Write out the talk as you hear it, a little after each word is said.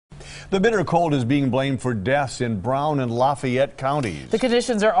The bitter cold is being blamed for deaths in Brown and Lafayette counties. The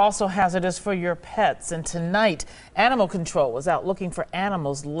conditions are also hazardous for your pets, and tonight, Animal Control was out looking for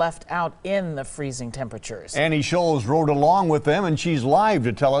animals left out in the freezing temperatures. Annie Scholz rode along with them, and she's live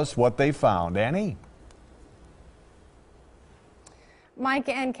to tell us what they found. Annie? Mike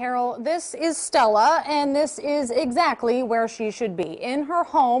and Carol, this is Stella, and this is exactly where she should be, in her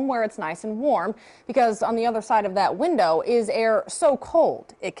home where it's nice and warm, because on the other side of that window is air so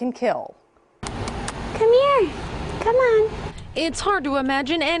cold it can kill. Come here. Come on. It's hard to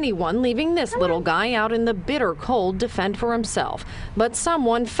imagine anyone leaving this little guy out in the bitter cold to fend for himself, but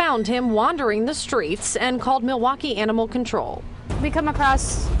someone found him wandering the streets and called Milwaukee Animal Control. We come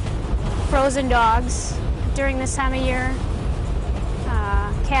across frozen dogs during this time of year.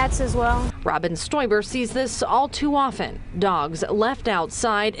 Cats as well. Robin Stoiber sees this all too often. Dogs left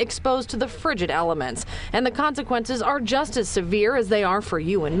outside, exposed to the frigid elements. And the consequences are just as severe as they are for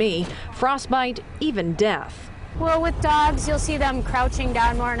you and me. Frostbite, even death. Well, with dogs, you'll see them crouching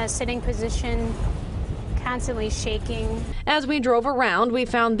down more in a sitting position, constantly shaking. As we drove around, we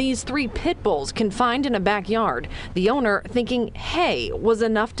found these 3 pit bulls confined in a backyard. The owner thinking hay was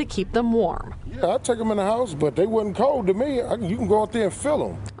enough to keep them warm. Yeah, I take them in the house, but they wasn't cold to me. You can go out there and feel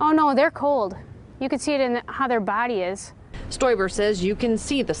them. Oh no, they're cold. You can see it in how their body is. Stoiber says you can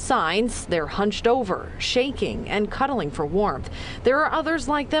see the signs. They're hunched over, shaking, and cuddling for warmth. There are others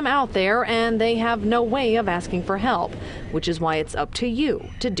like them out there, and they have no way of asking for help, which is why it's up to you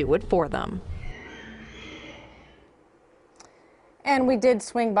to do it for them. And we did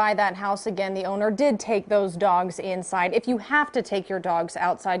swing by that house again. The owner did take those dogs inside. If you have to take your dogs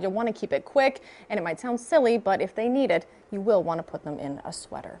outside, you'll want to keep it quick, and it might sound silly, but if they need it, you will want to put them in a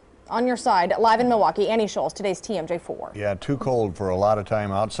sweater. On your side, live in Milwaukee, Annie Scholz, today's TMJ4. Yeah, too cold for a lot of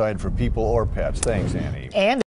time outside for people or pets. Thanks, Annie. And